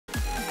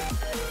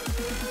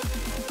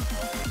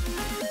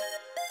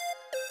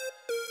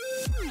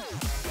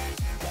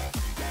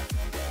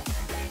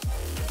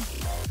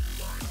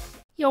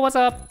Yo, what's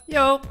up?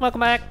 Yo, welcome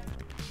back.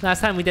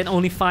 Last time we did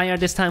only fire,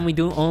 this time we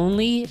do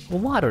only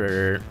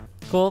water.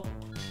 Cool.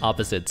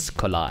 Opposites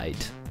collide.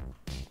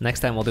 Next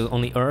time we'll do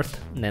only earth,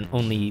 and then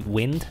only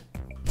wind.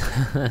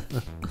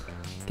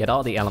 Get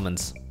all the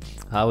elements.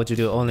 How would you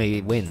do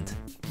only wind?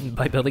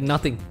 By building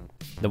nothing.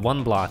 The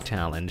one block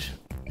challenge.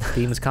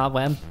 Team's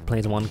cobweb,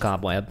 plays one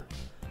cobweb.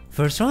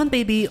 First one,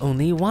 baby,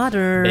 only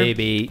water.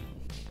 Baby.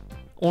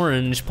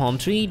 Orange, palm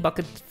tree,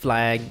 bucket,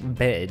 flag,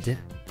 bed.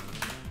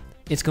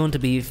 It's going to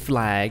be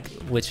flag,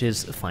 which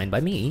is fine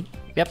by me.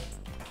 Yep.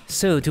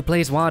 So to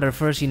place water,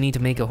 first you need to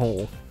make a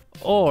hole.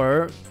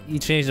 Or you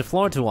change the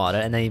floor to water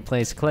and then you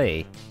place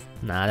clay.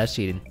 Nah, that's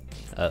cheating.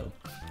 Oh,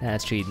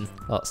 that's cheating.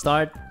 Well,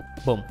 start.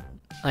 Boom.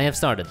 I have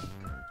started.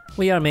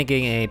 We are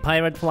making a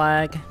pirate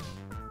flag.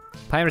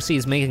 Piracy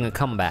is making a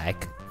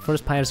comeback.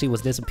 First piracy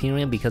was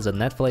disappearing because of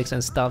Netflix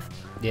and stuff.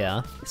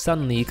 Yeah.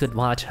 Suddenly you could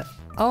watch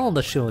all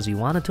the shows you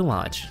wanted to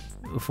watch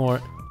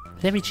for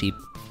very cheap.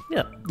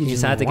 Yeah, you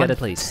just had to get a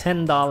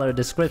 $10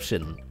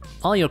 description.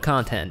 All your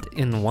content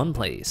in one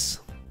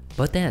place.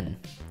 But then,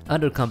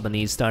 other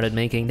companies started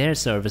making their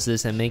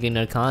services and making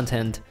their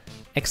content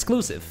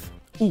exclusive.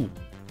 Ooh,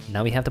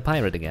 now we have to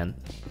pirate again.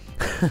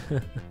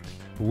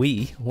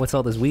 What's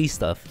all this we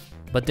stuff?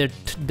 But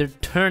they're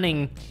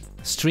turning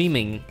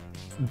streaming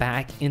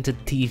back into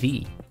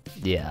TV.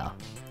 Yeah,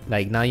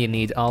 like now you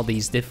need all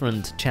these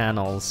different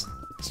channels,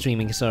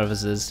 streaming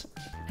services,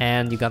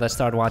 and you gotta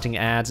start watching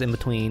ads in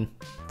between.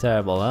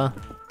 Terrible, huh?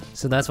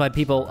 So that's why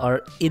people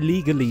are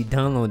illegally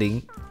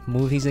downloading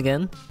movies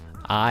again.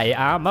 I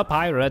am a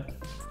pirate.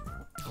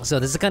 So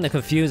this is kind of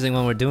confusing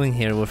when we're doing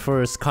here. We're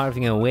first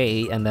carving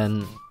away, and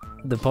then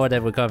the part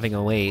that we're carving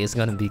away is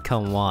gonna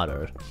become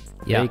water.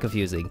 Yeah. Very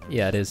confusing.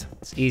 Yeah, it is.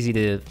 It's easy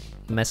to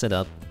mess it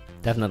up.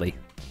 Definitely.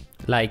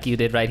 Like you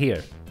did right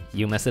here.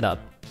 You messed it up,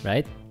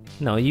 right?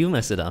 No, you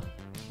messed it up.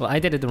 Well, I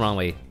did it the wrong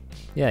way.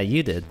 Yeah,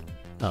 you did.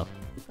 Oh,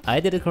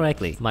 I did it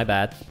correctly. My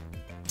bad.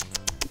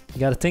 You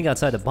gotta think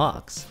outside the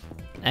box.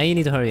 And you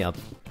need to hurry up.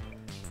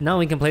 Now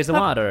we can place the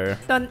water.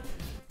 Done.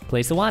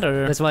 Place the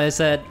water. That's why I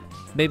said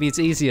maybe it's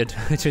easier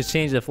to just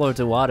change the floor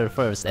to water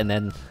first and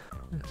then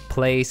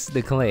place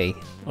the clay.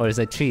 Or is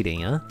that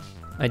cheating, huh?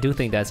 I do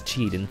think that's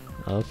cheating.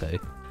 Okay.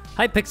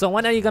 Hi Pixel,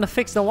 when are you gonna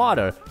fix the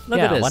water? Look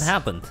at this. What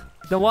happened?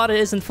 The water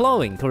isn't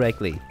flowing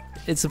correctly.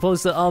 It's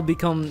supposed to all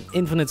become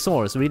infinite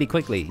source really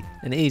quickly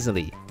and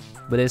easily.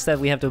 But instead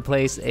we have to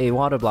place a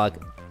water block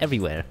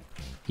everywhere.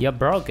 You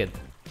broke it.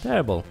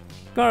 Terrible.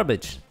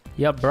 Garbage.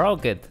 You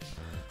broke it.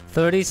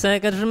 30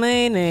 seconds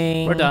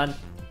remaining. We're done.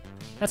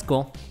 That's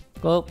cool.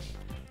 Cool.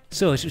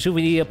 So, should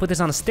we put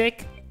this on a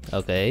stick?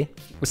 Okay.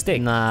 A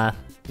stick? Nah,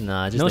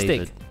 just no leave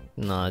stick. It.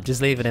 Nah,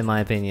 just leave it in my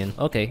opinion.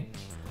 Okay.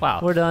 Wow.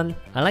 We're done.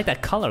 I like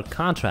that color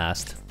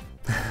contrast.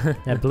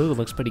 That blue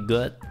looks pretty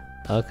good.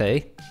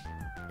 Okay.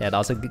 Yeah, it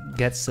also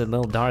gets a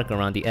little dark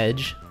around the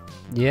edge.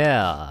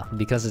 Yeah,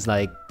 because it's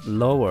like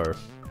lower.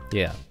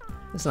 Yeah.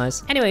 That's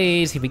nice.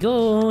 Anyways, here we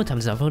go. Time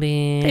to start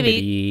voting.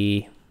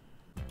 Baby.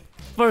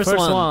 First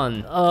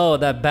one. Oh,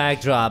 that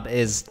backdrop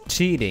is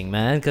cheating,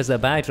 man, because the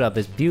backdrop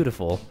is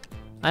beautiful.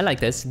 I like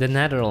this. The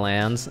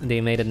Netherlands,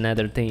 they made a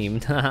nether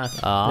themed.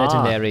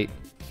 Legendary.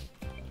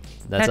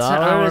 That's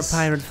our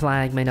pirate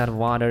flag made out of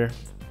water.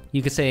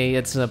 You could say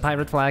it's a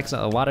pirate flag,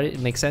 so water, it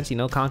makes sense, you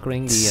know,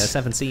 conquering the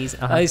 7 seas.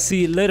 I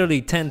see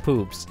literally 10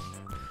 poops.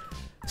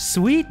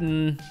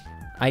 Sweden,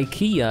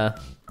 IKEA,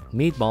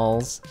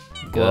 meatballs,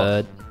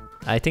 good.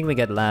 I think we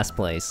get last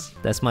place.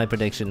 That's my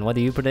prediction. What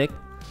do you predict?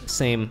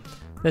 Same.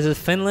 There's a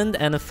Finland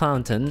and a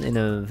fountain in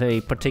a very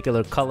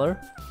particular color.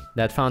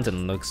 That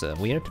fountain looks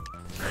weird.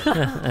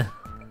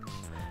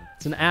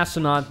 It's an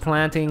astronaut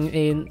planting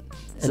in...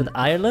 Is it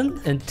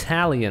Ireland?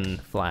 Italian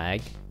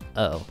flag.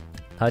 Oh.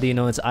 How do you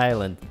know it's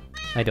Ireland?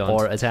 I don't.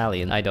 Or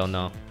Italian? I don't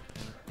know.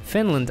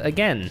 Finland,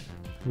 again.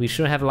 We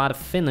sure have a lot of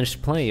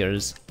Finnish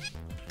players.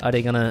 Are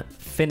they gonna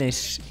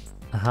finish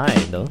high,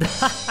 though?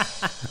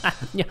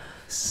 Yeah.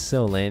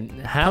 So lame.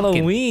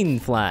 Halloween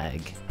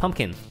flag.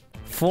 Pumpkin.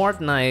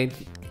 Fortnite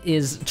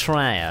is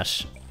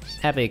trash.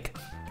 Epic.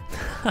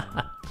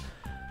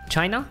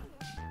 China?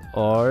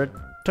 Or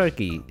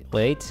Turkey?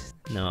 Wait.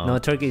 No. No,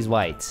 Turkey is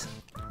white.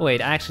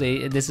 Wait,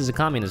 actually, this is a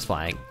communist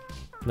flag.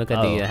 Look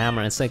at the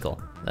hammer and sickle.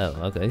 Oh,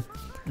 okay.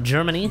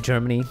 Germany?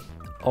 Germany.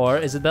 Or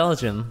is it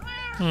Belgium?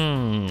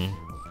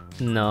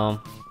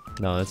 No.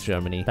 No, it's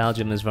Germany.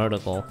 Belgium is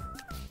vertical.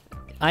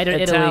 Either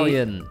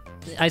Italian. Italy.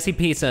 I see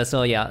pizza,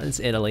 so yeah,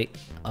 it's Italy.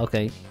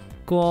 Okay.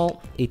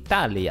 Cool.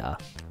 Italia.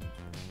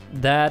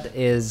 That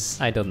is...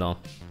 I don't know.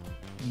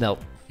 No.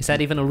 Is that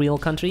even a real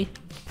country?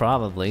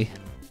 Probably.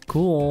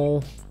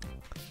 Cool.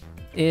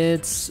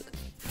 It's...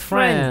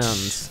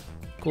 France.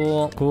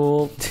 Cool.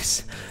 Cool.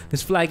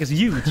 This flag is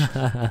huge.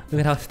 Look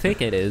at how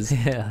thick it is.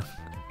 Yeah.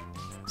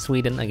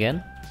 Sweden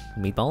again.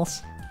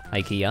 Meatballs.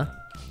 IKEA.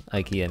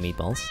 IKEA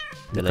meatballs.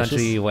 The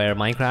country where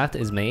Minecraft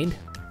is made.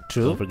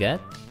 True. Don't forget.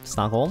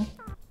 Stockholm.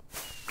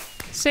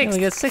 6. We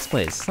get 6th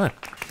place. Huh.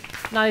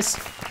 Nice.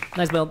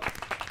 Nice build.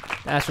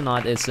 The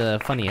astronaut is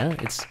funny, huh?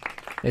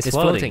 It's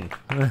floating.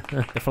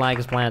 The flag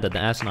is planted. The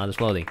astronaut is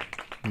floating.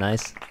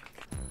 Nice.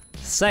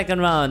 Second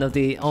round of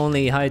the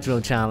only Hydro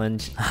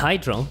challenge.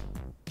 Hydro?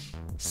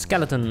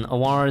 Skeleton,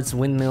 awards,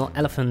 windmill,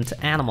 elephant,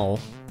 animal.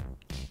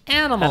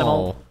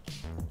 Animal!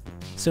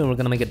 Soon we're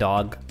gonna make a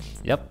dog.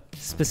 Yep.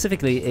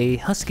 Specifically a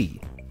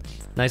husky.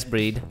 Nice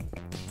breed.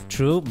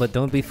 True, but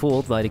don't be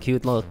fooled by the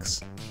cute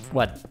looks.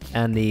 What?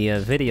 And the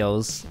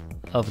videos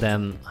of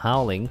them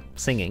howling,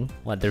 singing.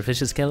 What, they're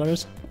vicious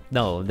killers?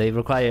 No, they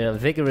require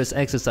vigorous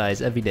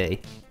exercise every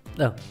day.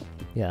 Oh,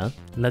 yeah.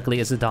 Luckily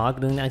it's a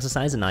dog doing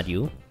exercise and not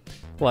you.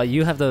 Well,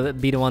 you have to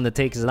be the one that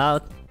takes it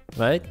out,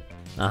 right?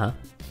 Uh-huh.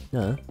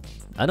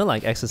 I don't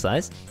like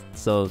exercise,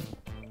 so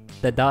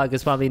that dog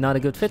is probably not a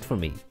good fit for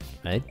me,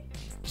 right?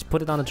 Just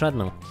put it on a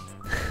treadmill.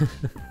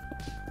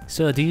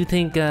 So do you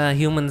think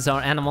humans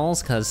are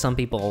animals? Because some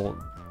people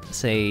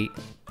say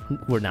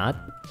we're not.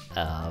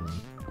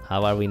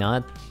 How are we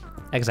not?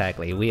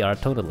 Exactly, we are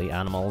totally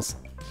animals.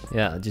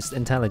 Yeah, just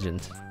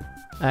intelligent.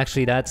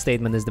 Actually, that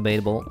statement is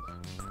debatable.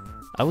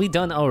 Are we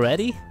done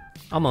already?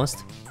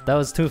 Almost. That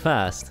was too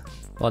fast.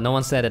 Well, no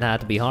one said it had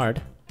to be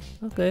hard.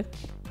 Okay.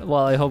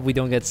 Well, I hope we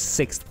don't get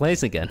 6th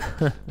place again.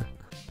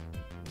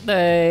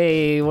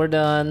 Hey, we're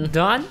done.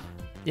 Done?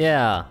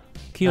 Yeah.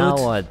 Cute. Now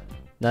what?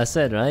 That's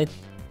it, right?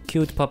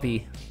 Cute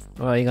puppy.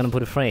 Or are you gonna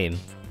put a frame?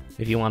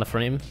 If you want a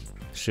frame?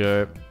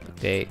 Sure.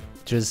 Okay.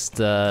 Just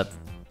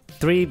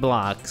 3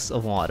 blocks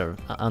of water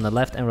on the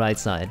left and right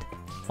side.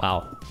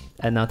 Wow.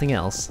 And nothing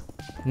else.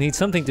 Need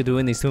something to do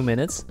in these 2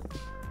 minutes.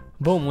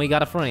 Boom, we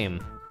got a frame.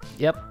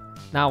 Yep.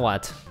 Now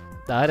what?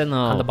 I don't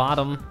know. On the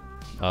bottom.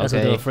 Okay. Let's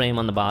do a frame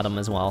on the bottom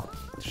as well.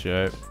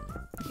 Sure.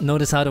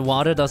 Notice how the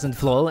water doesn't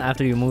flow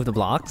after you move the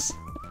blocks?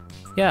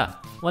 Yeah.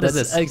 What is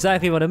this?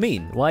 Exactly what I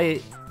mean.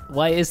 Why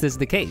is this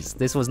the case?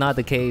 This was not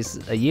the case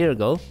a year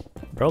ago.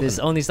 Broken. This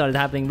only started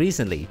happening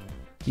recently.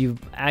 You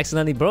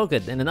accidentally broke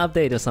it in an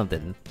update or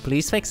something.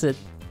 Please fix it.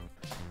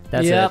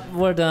 That's it. Yep,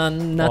 we're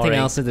done. Nothing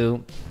else to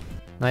do.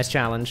 Nice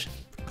challenge.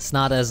 It's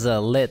not as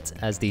lit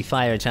as the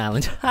fire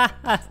challenge.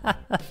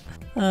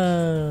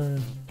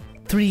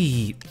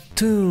 3,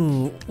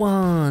 2,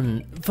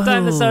 1, vote!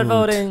 Time to start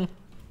voting!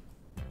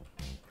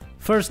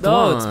 First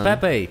one. It's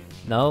Pepe.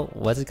 No,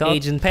 what's it called?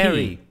 Agent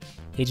Perry.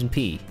 Agent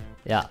P.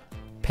 Yeah.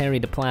 Perry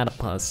the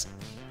Platypus.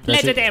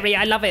 Legendary,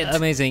 I love it!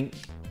 Amazing.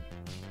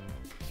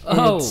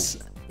 Oh! It's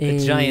a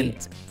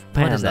giant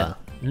panda. What is that?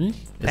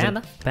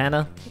 Panda?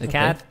 Panda? A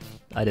cat?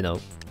 I don't know.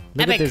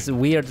 Look at this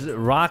weird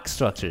rock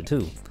structure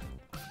too.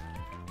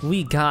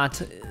 We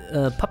got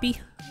a puppy.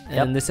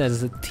 And this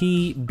says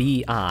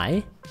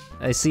TBI.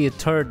 I see a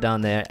turd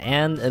down there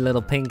and a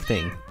little pink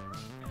thing.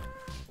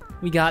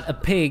 We got a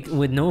pig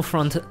with no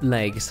front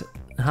legs.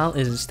 How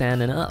is it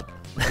standing up?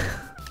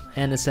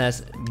 And it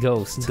says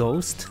ghost.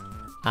 Ghost?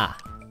 Ah,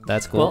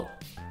 that's cool. Well,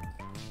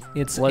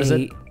 it's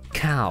a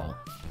cow.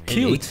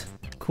 Cute.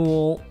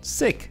 Cool.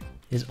 Sick.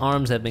 His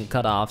arms have been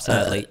cut off,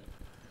 sadly.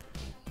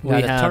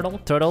 We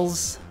have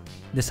turtles.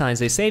 The signs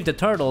say save the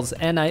turtles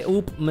and I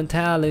oop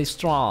metallic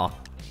straw.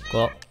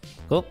 Cool.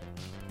 Cool.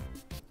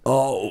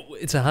 Oh,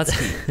 it's a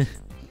husky.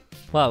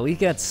 Wow, we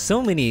got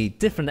so many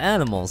different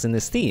animals in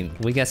this team.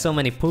 We got so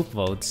many poop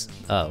votes.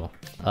 Oh.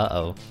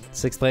 Uh-oh.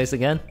 6th place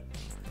again?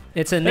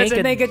 It's a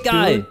naked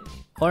guy! Dude.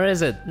 Or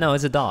is it? No,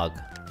 it's a dog.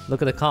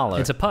 Look at the collar.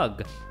 It's a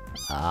pug.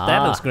 Ah.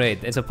 That looks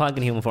great. It's a pug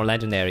in human form,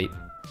 legendary.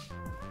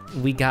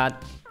 We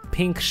got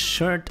pink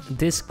shirt,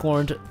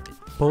 Discord,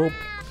 poop.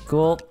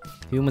 Cool.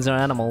 Humans are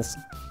animals.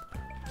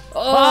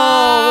 Oh,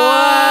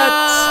 what?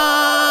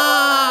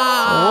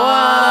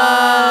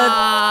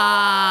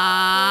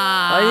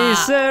 Are you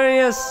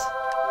serious?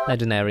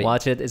 Legendary.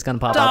 Watch it, it's gonna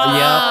pop up.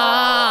 Yep.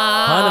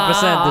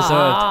 100%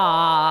 deserved.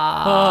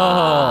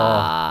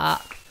 Oh.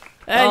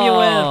 And you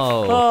win.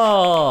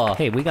 Oh.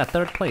 Hey, we got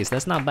 3rd place.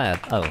 That's not bad.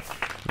 Oh,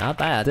 not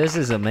bad. This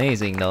is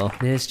amazing though.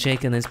 This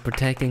chicken is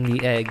protecting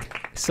the egg.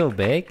 So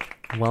big.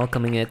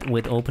 Welcoming it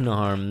with open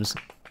arms.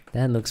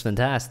 That looks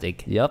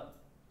fantastic. Yep.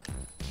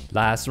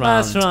 Last round.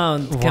 Last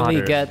round. Water. Can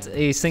we get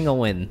a single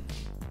win?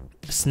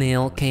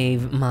 Snail,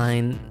 cave,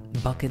 mine,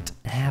 bucket,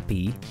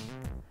 happy.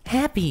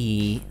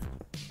 Happy.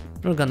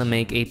 We're gonna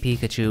make a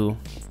Pikachu.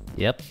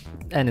 Yep.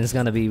 And it's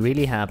gonna be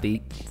really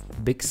happy.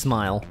 Big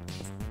smile.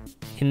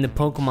 In the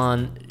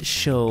Pokemon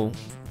show,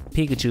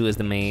 Pikachu is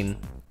the main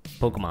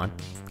Pokemon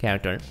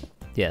character.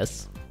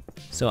 Yes.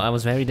 So I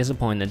was very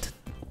disappointed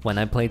when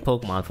I played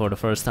Pokemon for the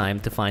first time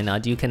to find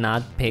out you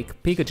cannot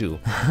pick Pikachu.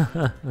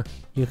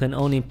 You can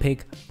only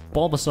pick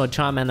Bulbasaur,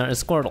 Charmander, and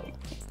Squirtle.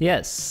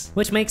 Yes.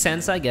 Which makes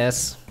sense, I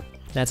guess.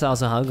 That's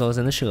also how it goes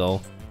in the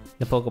show.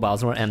 The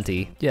Pokeballs were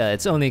empty. Yeah,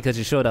 it's only because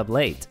you showed up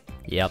late.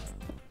 Yep.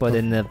 But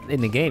in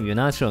the game, you're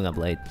not showing up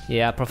late.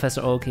 Yeah,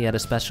 Professor Oak, he had a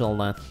special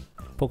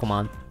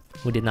Pokemon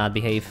who did not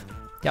behave.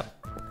 Yep.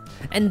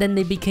 And then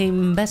they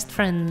became best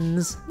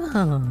friends.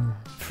 Oh,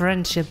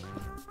 friendship.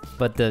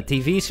 But the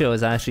TV show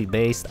is actually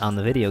based on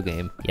the video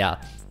game. Yeah.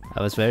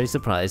 I was very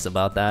surprised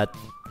about that.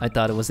 I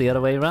thought it was the other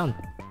way around.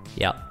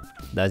 Yeah.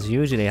 That's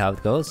usually how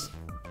it goes.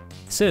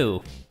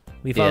 So,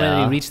 we've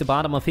already reached the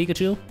bottom of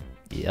Pikachu.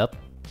 Yep.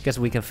 Guess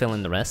we can fill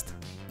in the rest.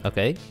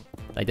 Okay.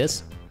 Like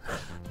this.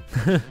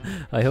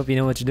 I hope you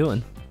know what you're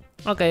doing.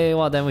 Okay,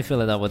 well then we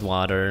fill it up with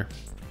water.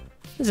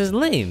 This is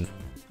lame.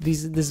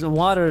 This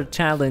water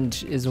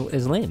challenge is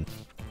lame.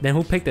 Then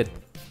who picked it?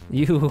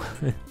 You.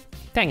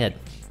 Dang it.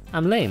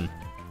 I'm lame.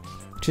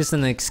 Just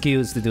an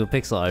excuse to do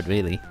pixel art,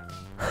 really.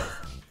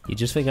 You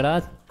just figured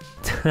out?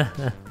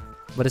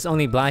 But it's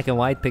only black and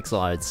white pixel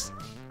arts,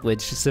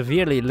 which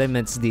severely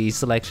limits the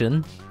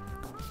selection.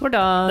 We're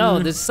done. No,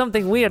 there's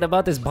something weird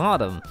about this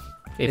bottom.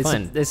 Okay,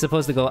 fine. It's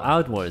supposed to go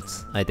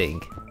outwards, I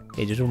think.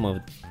 Okay, just remove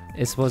it.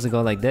 It's supposed to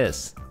go like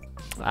this.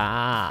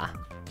 Ah.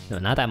 No,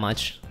 not that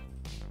much.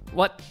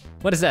 What?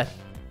 What is that?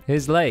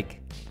 His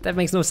leg. That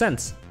makes no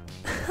sense.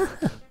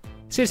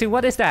 Seriously,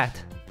 what is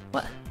that?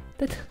 What?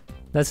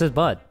 That's his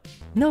butt.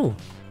 No,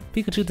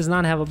 Pikachu does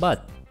not have a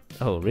butt.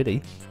 Oh,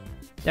 really?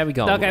 There we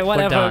go. Okay,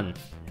 whatever. We're done.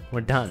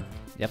 We're done.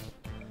 Yep.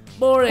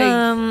 Boring.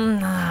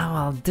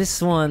 Well,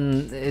 this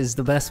one is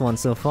the best one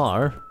so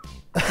far.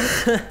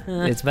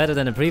 It's better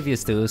than the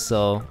previous two,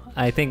 so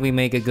I think we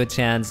make a good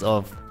chance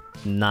of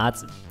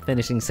not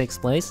finishing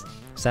 6th place.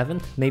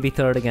 7th? Maybe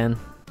 3rd again.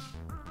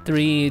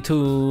 3,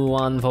 2,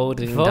 1,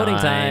 voting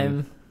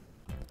time.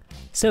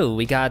 So,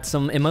 we got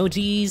some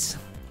emojis.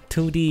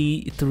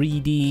 2D,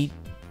 3D,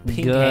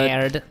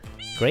 pink-haired.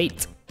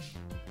 Great.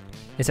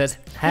 It says,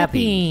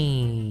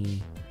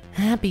 happy.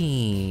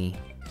 Happy.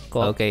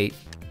 Cool. Okay.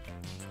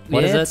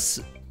 What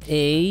is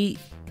it?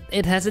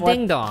 It has a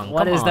ding-dong.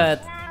 What is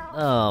that?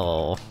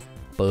 Oh.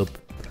 Boop.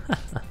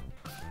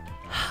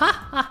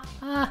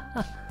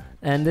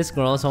 And this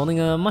girl is holding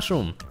a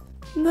mushroom.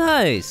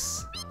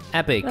 Nice.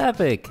 Epic.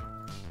 Epic.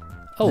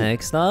 Oh.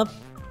 Next up,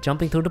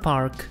 jumping through the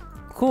park.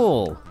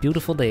 Cool.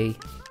 Beautiful day.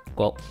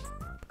 Well,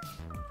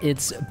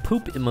 it's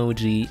poop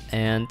emoji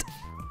and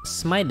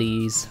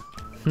smileys.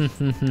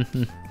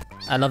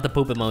 I love the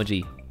poop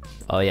emoji.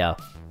 Oh yeah.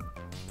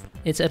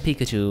 It's a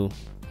Pikachu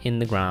in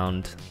the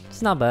ground.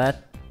 It's not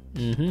bad.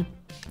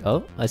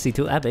 Oh, I see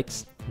 2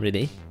 epics.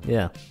 Really?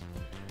 Yeah.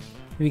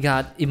 We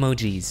got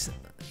emojis.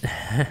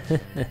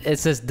 It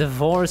says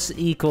divorce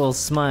equals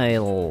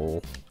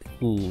smile.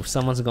 Ooh,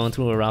 someone's going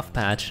through a rough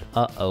patch.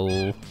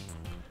 Uh-oh.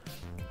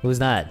 Who's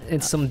that?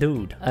 It's some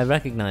dude. I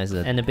recognize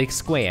it. And a big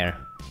square.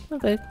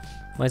 Okay.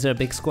 Why is there a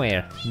big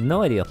square?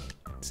 No idea.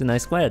 It's a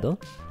nice square though.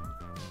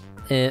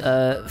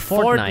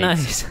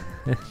 Fortnite.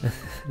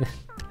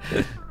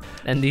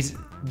 And these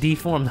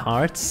deformed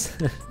hearts.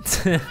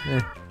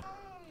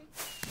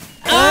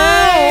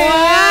 Oh, we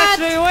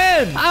actually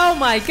win! Oh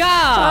my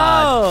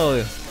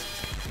god! Oh,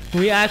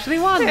 we actually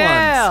won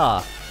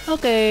once.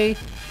 Okay,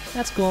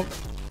 that's cool.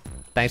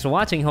 Thanks for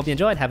watching. Hope you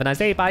enjoyed. Have a nice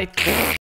day. Bye.